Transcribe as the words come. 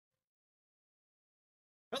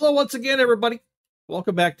Hello once again, everybody.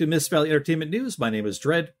 Welcome back to Miss Valley Entertainment News. My name is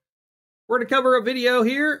Dread. We're going to cover a video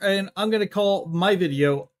here, and I'm going to call my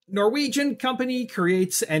video, Norwegian Company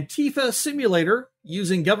Creates Antifa Simulator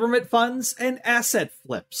Using Government Funds and Asset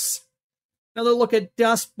Flips. Another look at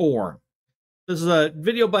Dustborn. This is a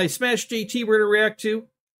video by Smash JT we're going to react to.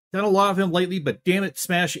 Done a lot of him lately, but damn it,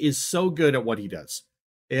 Smash is so good at what he does.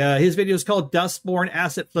 His video is called Dustborn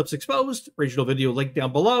Asset Flips Exposed. Original video linked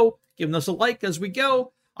down below. Giving us a like as we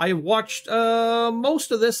go. I have watched most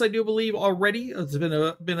of this, I do believe, already. It's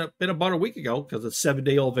been about a week ago because it's a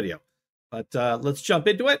 7-day-old video. But let's jump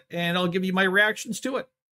into it, and I'll give you my reactions to it.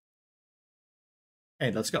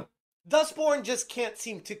 And let's go. Dustborn just can't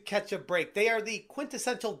seem to catch a break. They are the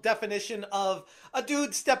quintessential definition of a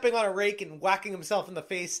dude stepping on a rake and whacking himself in the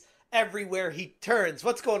face everywhere he turns.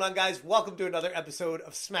 What's going on, guys? Welcome to another episode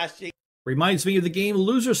of Smash J. Reminds me of the game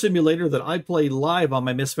Loser Simulator that I play live on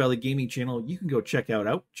my Miss Valley Gaming channel. You can go check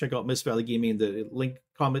out. Check out Miss Valley Gaming in the link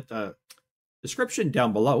comment description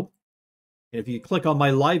down below. And if you click on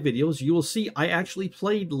my live videos, you will see I actually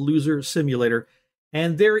played Loser Simulator.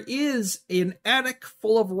 And there is an attic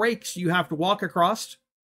full of rakes you have to walk across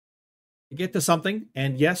to get to something.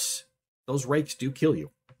 And yes, those rakes do kill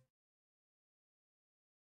you.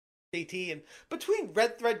 And between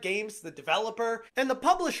Red Thread Games, the developer, and the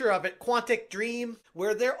publisher of it, Quantic Dream,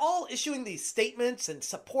 where they're all issuing these statements and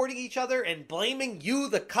supporting each other and blaming you,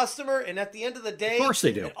 the customer, and at the end of the day, of course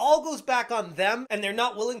they do. It all goes back on them, and they're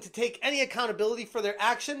not willing to take any accountability for their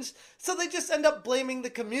actions, so they just end up blaming the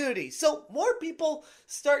community. So more people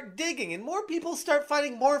start digging, and more people start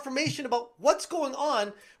finding more information about what's going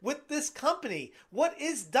on with this company. What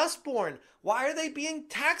is Dustborn? Why are they being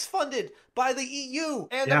tax funded by the EU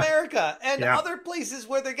and America and other places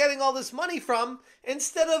where they're getting all this money from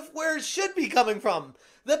instead of where it should be coming from?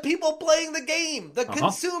 The people playing the game, the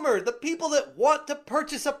consumer, the people that want to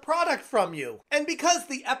purchase a product from you. And because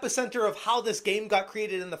the epicenter of how this game got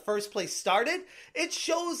created in the first place started, it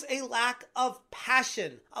shows a lack of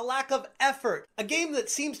passion, a lack of effort. A game that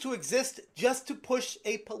seems to exist just to push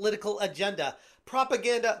a political agenda.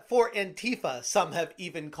 Propaganda for Antifa, some have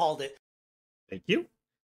even called it. Thank you.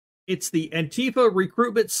 It's the Antifa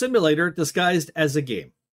recruitment simulator disguised as a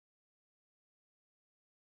game.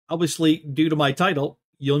 Obviously, due to my title,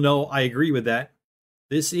 you'll know I agree with that.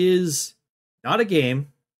 This is not a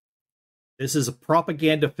game. This is a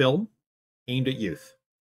propaganda film aimed at youth.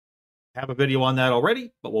 I have a video on that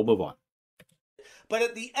already, but we'll move on. But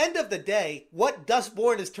at the end of the day, what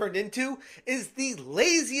Dustborn has turned into is the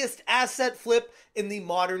laziest asset flip in the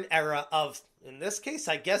modern era of, in this case,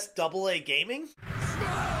 I guess, AA gaming?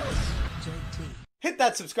 Hit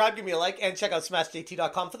that subscribe, give me a like, and check out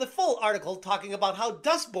SmashJT.com for the full article talking about how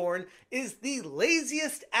Dustborn is the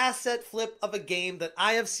laziest asset flip of a game that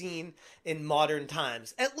I have seen in modern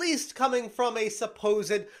times. At least coming from a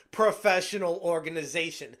supposed professional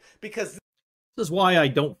organization. Because this is why I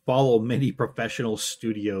don't follow many professional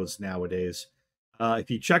studios nowadays. If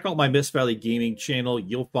you check out my Miss Valley Gaming channel,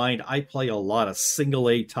 you'll find I play a lot of single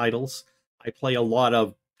A titles. I play a lot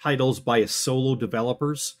of titles by solo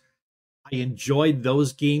developers. I enjoyed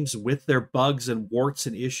those games with their bugs and warts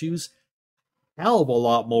and issues a hell of a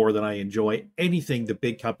lot more than I enjoy anything the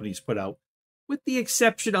big companies put out, with the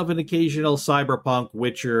exception of an occasional Cyberpunk,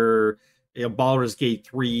 Witcher, Baldur's Gate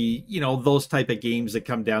 3, those type of games that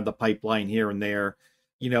come down the pipeline here and there.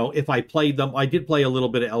 If I played them, I did play a little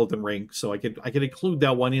bit of Elden Ring, so I could include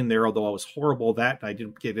that one in there, although I was horrible at that, and I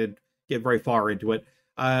didn't get very far into it.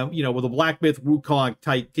 With the Black Myth Wukong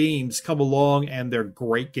type games come along, and they're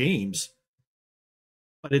great games.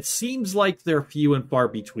 But it seems like they're few and far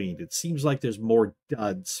between. It seems like there's more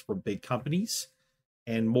duds from big companies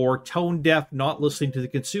and more tone deaf, not listening to the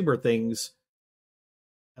consumer things.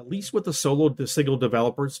 At least with the single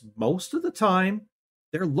developers, most of the time,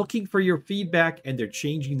 they're looking for your feedback and they're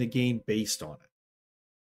changing the game based on it.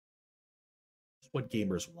 That's what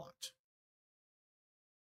gamers want.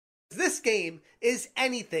 This game is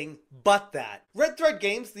anything but that. Red Thread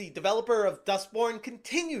Games, the developer of Dustborn,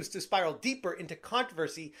 continues to spiral deeper into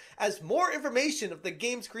controversy as more information of the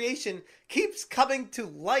game's creation keeps coming to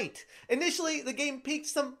light. Initially, the game piqued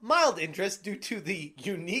some mild interest due to the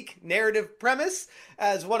unique narrative premise,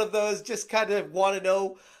 as one of those just kind of want to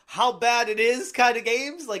know how bad it is kind of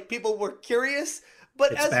games, like people were curious.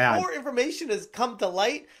 But as more information has come to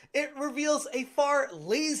light, it reveals a far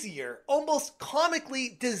lazier, almost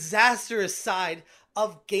comically disastrous side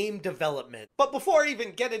of game development. But before I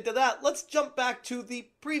even get into that, let's jump back to the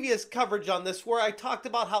previous coverage on this where I talked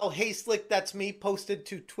about how Hey Slick, that's me, posted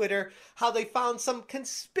to Twitter how they found some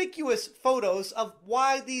conspicuous photos of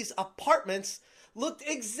why these apartments looked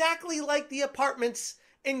exactly like the apartments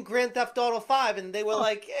in Grand Theft Auto 5, and they were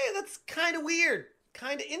like, hey, that's kind of weird,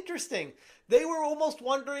 kind of interesting. They were almost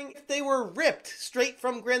wondering if they were ripped straight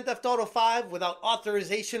from Grand Theft Auto 5 without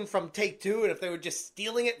authorization from Take-Two, and if they were just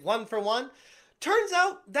stealing it one for one. Turns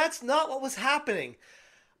out that's not what was happening.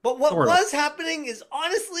 But what was happening is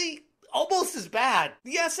honestly almost as bad.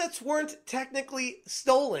 The assets weren't technically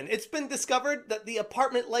stolen. It's been discovered that the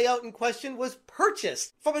apartment layout in question was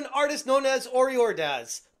purchased from an artist known as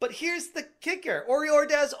Oriordaz. But here's the kicker.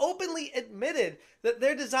 Oriordaz openly admitted that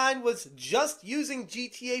their design was just using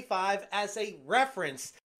GTA 5 as a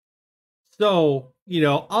reference. So,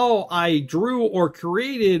 I drew or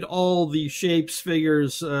created all the shapes,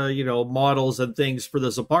 figures, models and things for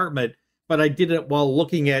this apartment, but I did it while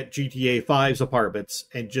looking at GTA 5's apartments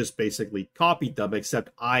and just basically copied them, except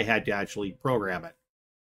I had to actually program it.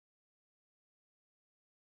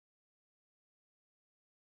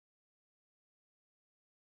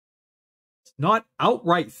 It's not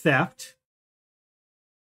outright theft,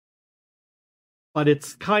 but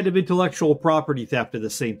it's kind of intellectual property theft at the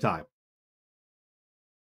same time.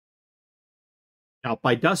 Now,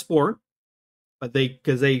 by Dustborn, but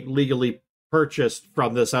because they legally purchased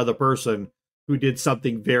from this other person who did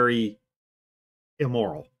something very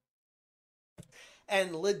immoral.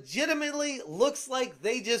 And legitimately looks like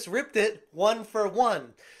they just ripped it one for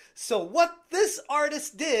one. So what this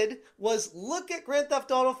artist did was look at Grand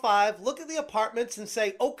Theft Auto 5, look at the apartments and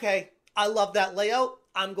say, okay, I love that layout.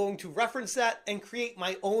 I'm going to reference that and create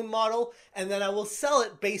my own model, and then I will sell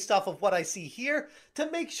it based off of what I see here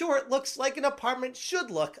to make sure it looks like an apartment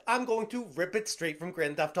should look. I'm going to rip it straight from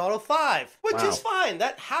Grand Theft Auto 5, which is fine.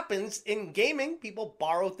 That happens in gaming. People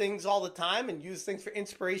borrow things all the time and use things for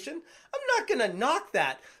inspiration. I'm not going to knock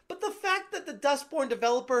that. But the fact that the Dustborn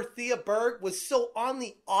developer Thea Berg was so on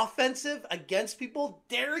the offensive against people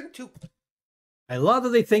daring to... I love that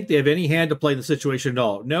they think they have any hand to play in the situation at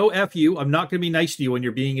all. No, F you. I'm not going to be nice to you when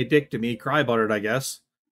you're being a dick to me. Cry about it, I guess.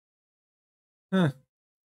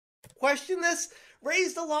 Question this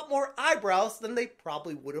raised a lot more eyebrows than they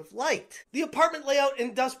probably would have liked. The apartment layout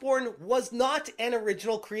in Dustborn was not an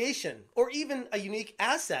original creation, or even a unique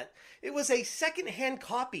asset. It was a second-hand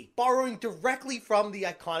copy, borrowing directly from the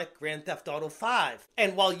iconic Grand Theft Auto 5.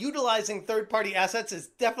 And while utilizing third-party assets is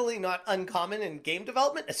definitely not uncommon in game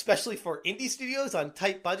development, especially for indie studios on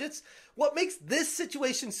tight budgets, what makes this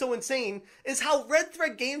situation so insane is how Red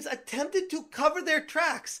Thread Games attempted to cover their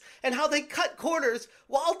tracks and how they cut corners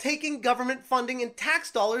while taking government funding and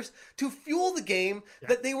tax dollars to fuel the game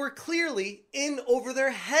that they were clearly in over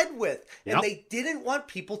their head with. And they didn't want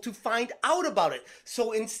people to find out about it.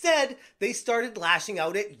 So instead, they started lashing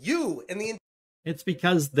out at you and the... It's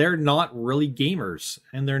because they're not really gamers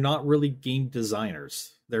and they're not really game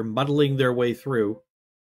designers. They're muddling their way through.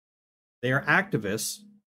 They are activists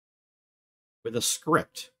with a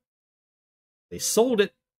script. They sold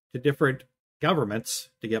it to different governments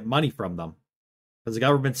to get money from them. Because the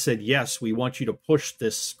government said, yes, we want you to push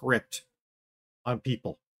this script on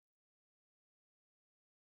people.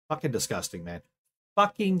 Fucking disgusting, man.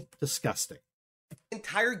 Fucking disgusting.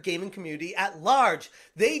 Entire gaming community at large.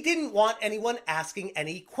 They didn't want anyone asking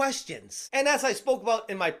any questions. And as I spoke about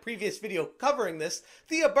in my previous video covering this,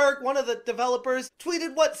 Thea Berg, one of the developers,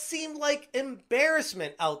 tweeted what seemed like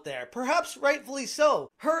embarrassment out there, perhaps rightfully so.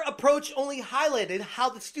 Her approach only highlighted how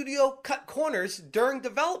the studio cut corners during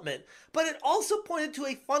development, but it also pointed to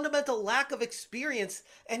a fundamental lack of experience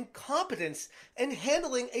and competence in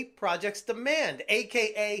handling a project's demand,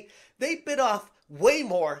 aka they bit off way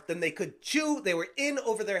more than they could chew. They were in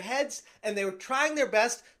over their heads, and they were trying their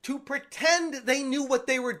best to pretend they knew what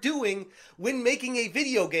they were doing when making a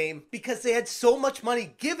video game because they had so much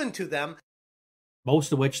money given to them.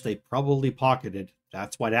 Most of which they probably pocketed.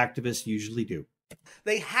 That's what activists usually do.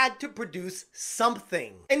 They had to produce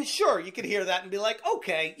something. And sure, you could hear that and be like,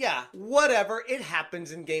 okay, yeah, whatever, it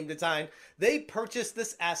happens in game design. They purchased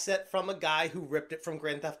this asset from a guy who ripped it from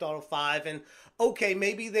Grand Theft Auto 5, and okay,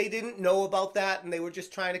 maybe they didn't know about that and they were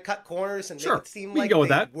just trying to cut corners and make it seem like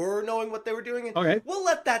they were knowing what they were doing. And we'll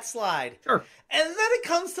let that slide. Sure. And then it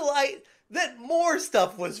comes to light that more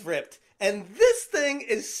stuff was ripped. And this thing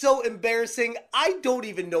is so embarrassing, I don't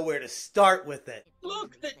even know where to start with it.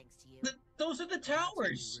 Look, those are the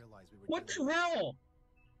towers. What the hell?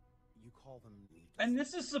 And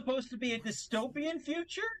this is supposed to be a dystopian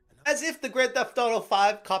future? As if the Grand Theft Auto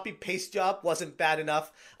 5 copy-paste job wasn't bad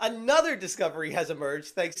enough, another discovery has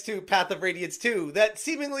emerged thanks to Path of Radiance 2 that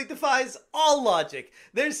seemingly defies all logic.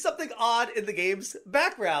 There's something odd in the game's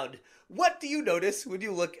background. What do you notice when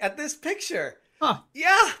you look at this picture?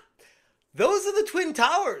 Yeah, those are the Twin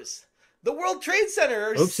Towers. The World Trade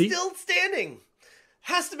Center are still standing.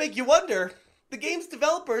 Has to make you wonder, The game's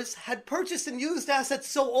developers had purchased and used assets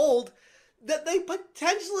so old that they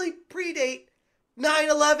potentially predate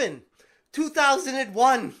 9/11,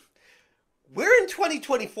 2001. We're in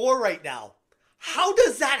 2024 right now. How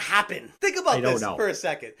does that happen? Think about this for a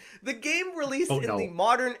second. The game released in the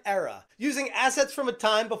modern era, using assets from a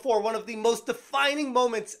time before one of the most defining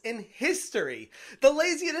moments in history. The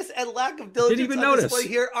laziness and lack of diligence on display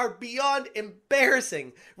here are beyond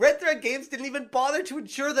embarrassing. Red Thread Games didn't even bother to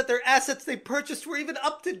ensure that their assets they purchased were even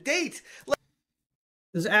up to date.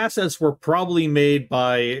 These assets were probably made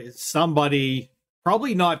by somebody,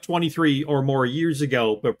 probably not 23 or more years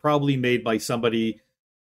ago, but probably made by somebody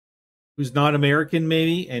who's not American,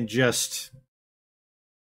 maybe, and just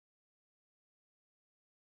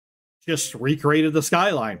recreated the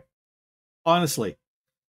skyline. Honestly.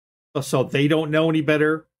 So they don't know any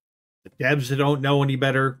better. The devs don't know any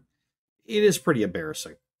better. It is pretty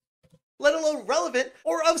embarrassing. Let alone relevant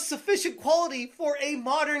or of sufficient quality for a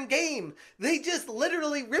modern game. They just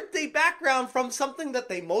literally ripped a background from something that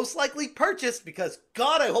they most likely purchased because,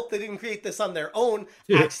 God, I hope they didn't create this on their own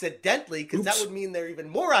accidentally, because that would mean they're even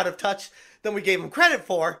more out of touch than we gave them credit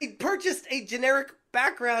for. They purchased a generic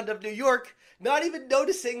background of New York, not even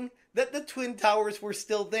noticing that the Twin Towers were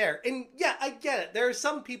still there. And yeah, I get it. There are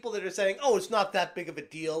some people that are saying, oh, it's not that big of a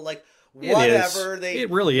deal. Like, whatever. They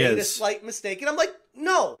really made a slight mistake. And I'm like,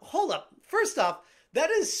 no, hold up. First off, that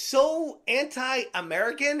is so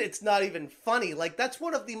anti-American, it's not even funny. Like, that's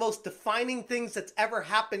one of the most defining things that's ever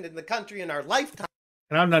happened in the country in our lifetime.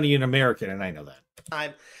 And I'm not even American, and I know that.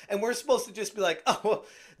 And we're supposed to just be like, oh, well,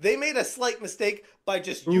 they made a slight mistake by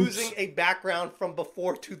just using a background from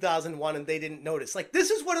before 2001 and they didn't notice. Like, this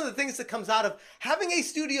is one of the things that comes out of having a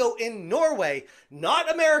studio in Norway,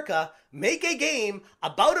 not America, make a game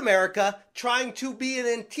about America trying to be an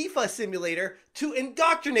Antifa simulator to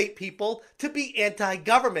indoctrinate people to be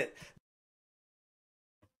anti-government.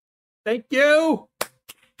 Thank you.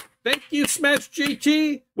 Thank you, Smash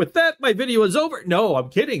GT. With that, my video is over. No, I'm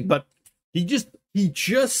kidding, but he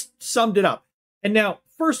just summed it up. And now,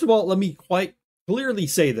 first of all, let me quite clearly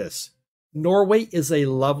say this. Norway is a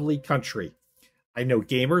lovely country. I know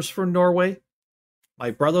gamers from Norway.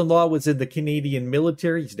 My brother-in-law was in the Canadian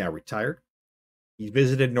military. He's now retired. He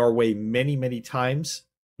visited Norway many, many times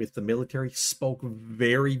with the military. Spoke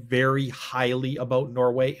very, very highly about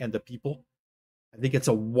Norway and the people. I think it's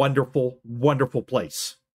a wonderful, wonderful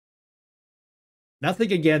place.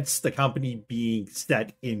 Nothing against the company being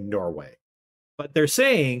set in Norway. But they're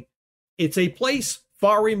saying it's a place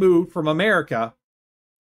far removed from America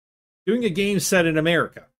doing a game set in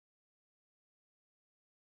America.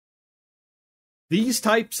 These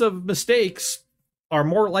types of mistakes are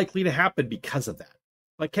more likely to happen because of that.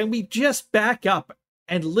 But can we just back up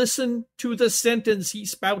and listen to the sentence he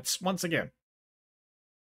spouts once again?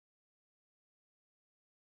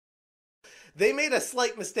 They made a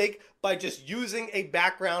slight mistake by just using a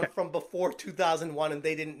background from before 2001 and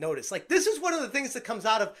they didn't notice. Like, this is one of the things that comes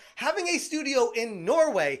out of having a studio in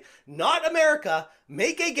Norway, not America,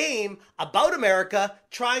 make a game about America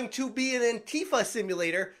trying to be an Antifa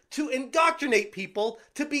simulator to indoctrinate people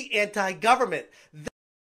to be anti-government.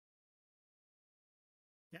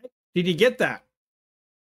 Did you get that?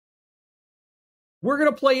 We're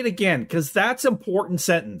going to play it again because that's an important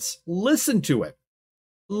sentence. Listen to it.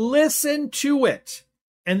 Listen to it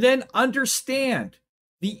and then understand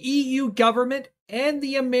the EU government and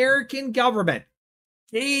the American government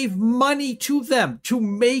gave money to them to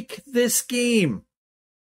make this game.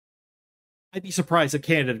 I'd be surprised if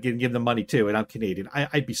Canada didn't give them money too, and I'm Canadian.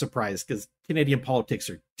 I'd be surprised because Canadian politics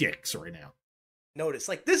are dicks right now. Notice,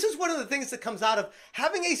 like, this is one of the things that comes out of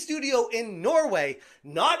having a studio in Norway,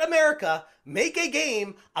 not America, make a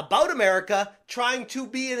game about America trying to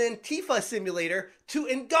be an Antifa simulator to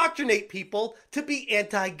indoctrinate people to be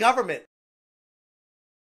anti-government.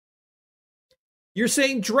 You're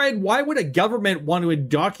saying, Dread, why would a government want to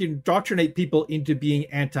indoctrinate people into being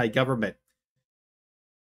anti-government?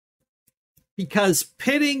 Because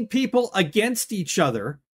pitting people against each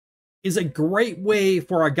other is a great way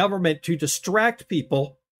for a government to distract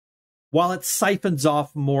people while it siphons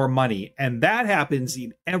off more money. And that happens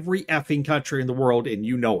in every effing country in the world, and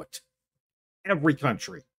you know it. Every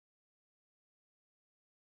country.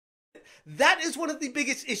 That is one of the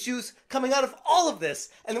biggest issues coming out of all of this.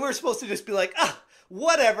 And we're supposed to just be like,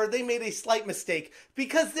 whatever, they made a slight mistake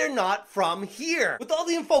because they're not from here. With all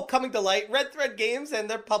the info coming to light, Red Thread Games and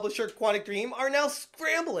their publisher Quantic Dream are now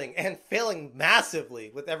scrambling and failing massively,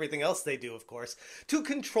 with everything else they do, of course, to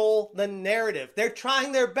control the narrative. They're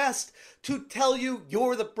trying their best to tell you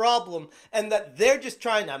you're the problem and that they're just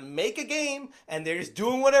trying to make a game and they're just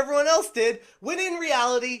doing what everyone else did, when in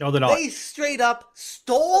reality, No, they're not. they straight up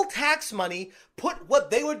stole tax money, put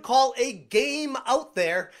what they would call a game out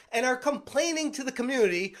there, and are complaining to the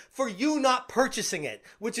community for you not purchasing it,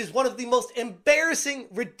 which is one of the most embarrassing,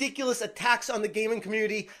 ridiculous attacks on the gaming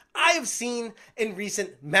community I have seen in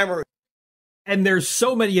recent memory. And there's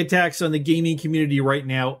so many attacks on the gaming community right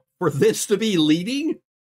now. For this to be leading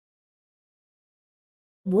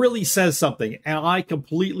really says something, and I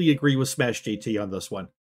completely agree with Smash JT on this one.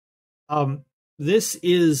 This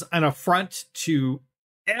is an affront to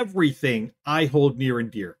everything I hold near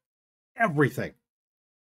and dear. Everything.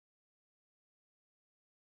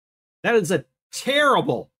 That is a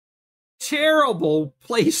terrible, terrible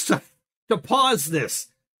place to pause this.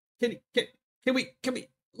 Can we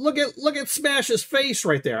look at Smash's face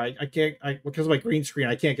right there? I can't because of my green screen,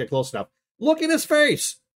 I can't get close enough. Look at his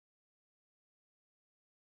face.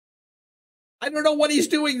 I don't know what he's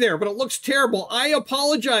doing there, but it looks terrible. I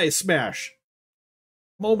apologize, Smash.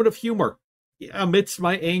 Moment of humor amidst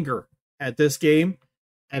my anger at this game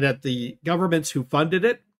and at the governments who funded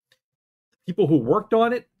it, people who worked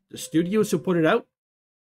on it, the studios who put it out,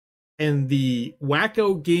 and the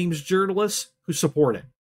wacko games journalists who support it.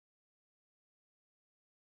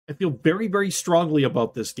 I feel very, very strongly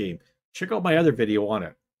about this game. Check out my other video on it.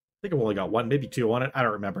 I think I've only got one, maybe two on it. I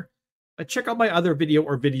don't remember. But check out my other video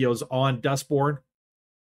or videos on Dustborn.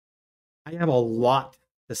 I have a lot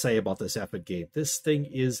to say about this effing game. This thing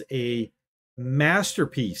is a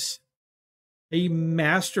masterpiece. A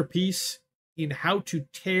masterpiece in how to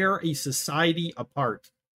tear a society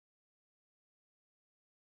apart.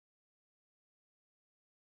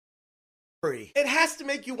 It has to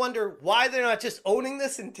make you wonder why they're not just owning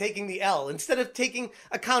this and taking the L, instead of taking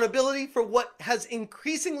accountability for what has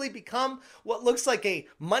increasingly become what looks like a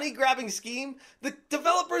money-grabbing scheme. The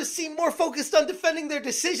developers seem more focused on defending their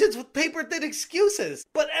decisions with paper-thin excuses.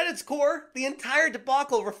 But at its core, the entire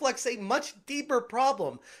debacle reflects a much deeper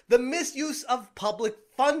problem: the misuse of public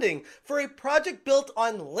funding for a project built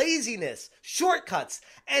on laziness, shortcuts,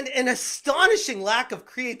 and an astonishing lack of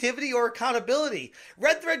creativity or accountability.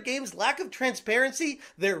 Red Thread Games' lack of transparency,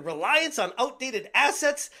 their reliance on outdated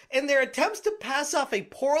assets, and their attempts to pass off a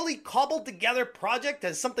poorly cobbled together project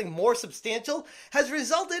as something more substantial has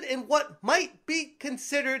resulted in what might be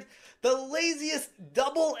considered the laziest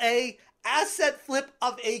AA asset flip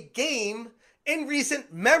of a game in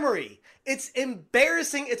recent memory. It's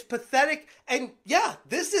embarrassing, it's pathetic, and yeah,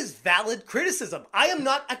 this is valid criticism. I am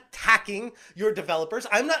not attacking your developers.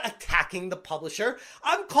 I'm not attacking the publisher.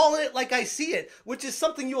 I'm calling it like I see it, which is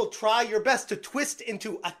something you will try your best to twist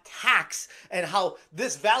into attacks, and how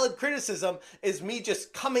this valid criticism is me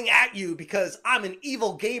just coming at you because I'm an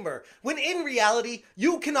evil gamer, when in reality,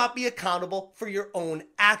 you cannot be accountable for your own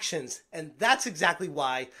actions. And that's exactly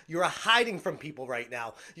why you're hiding from people right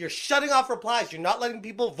now. You're shutting off replies. You're not letting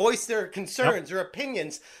people voice their concerns or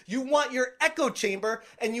opinions. You want your echo chamber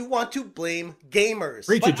and you want to blame gamers.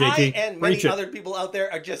 Preach it, JT. I and many other people out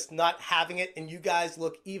there are just not having it, and you guys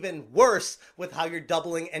look even worse with how you're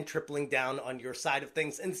doubling and tripling down on your side of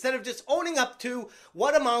things instead of just owning up to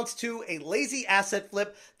what amounts to a lazy asset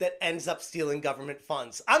flip that ends up stealing government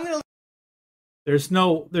funds. There's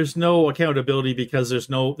no accountability because there's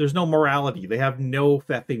no morality. They have no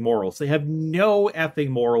effing morals. They have no effing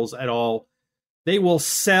morals at all. They will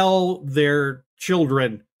sell their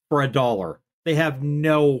children for $1. They have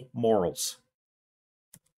no morals.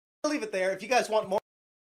 I'll leave it there. If you guys want more,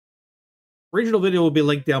 Original video will be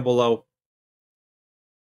linked down below.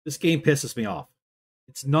 This game pisses me off.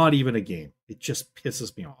 It's not even a game. It just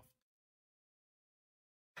pisses me off.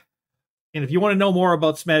 And if you want to know more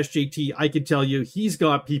about Smash JT, I can tell you he's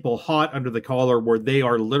got people hot under the collar where they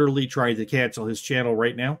are literally trying to cancel his channel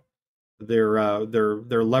right now. They're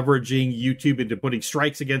leveraging YouTube into putting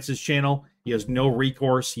strikes against his channel. He has no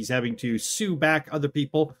recourse. He's having to sue back other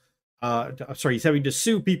people. He's having to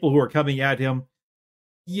sue people who are coming at him.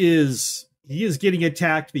 He is getting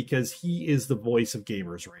attacked because he is the voice of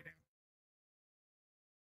gamers right now.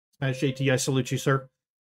 Smash JT, I salute you, sir.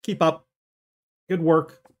 Keep up. Good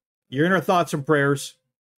work. You're in our thoughts and prayers.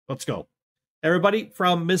 Let's go. Everybody,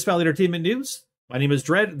 from Miss Valley Entertainment News, my name is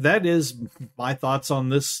Dread. That is my thoughts on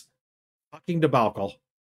this fucking debacle.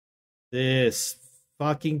 This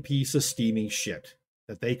fucking piece of steaming shit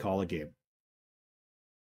that they call a game.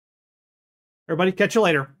 Everybody, catch you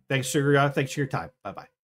later. Thanks for your time. Bye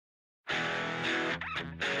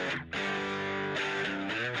bye.